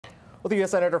Well, the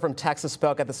U.S. Senator from Texas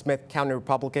spoke at the Smith County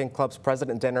Republican Club's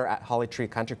President Dinner at Holly Tree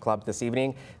Country Club this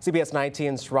evening. CBS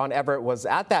 19's Ron Everett was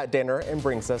at that dinner and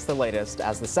brings us the latest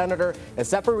as the senator is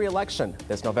set for re-election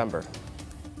this November.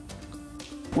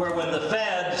 Where when the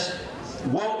feds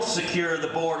won't secure the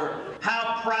border,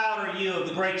 how proud are you of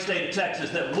the great state of Texas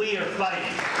that we are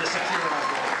fighting to secure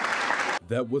our border?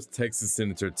 That was Texas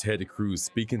Senator Ted Cruz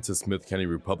speaking to Smith County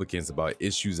Republicans about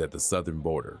issues at the southern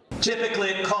border. Typically,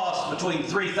 it costs between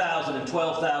 $3,000 and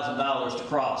 $12,000 to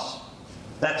cross.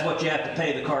 That's what you have to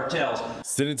pay the cartels.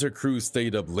 Senator Cruz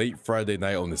stayed up late Friday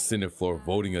night on the Senate floor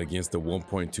voting against the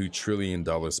 $1.2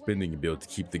 trillion spending bill to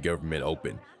keep the government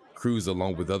open. Cruz,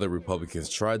 along with other Republicans,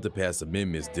 tried to pass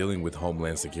amendments dealing with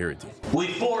homeland security. We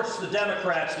forced the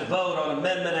Democrats to vote on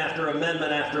amendment after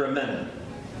amendment after amendment.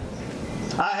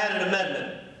 I had an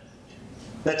amendment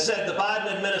that said the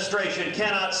Biden administration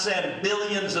cannot send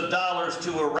billions of dollars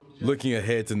to Iraq. Looking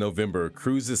ahead to November,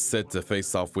 Cruz is set to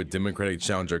face off with Democratic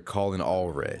challenger Colin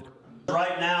Allred.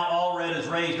 Right now, Allred has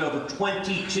raised over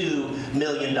 $22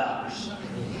 million.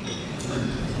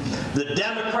 The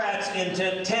Democrats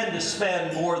intend to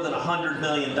spend more than $100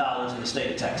 million in the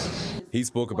state of Texas. He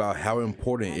spoke about how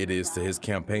important it is to his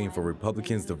campaign for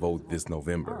Republicans to vote this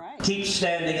November. Keep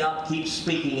standing up, keep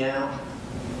speaking out.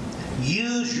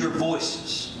 Use your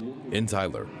voices. In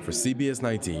Tyler, for CBS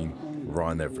 19,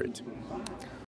 Ron Everett.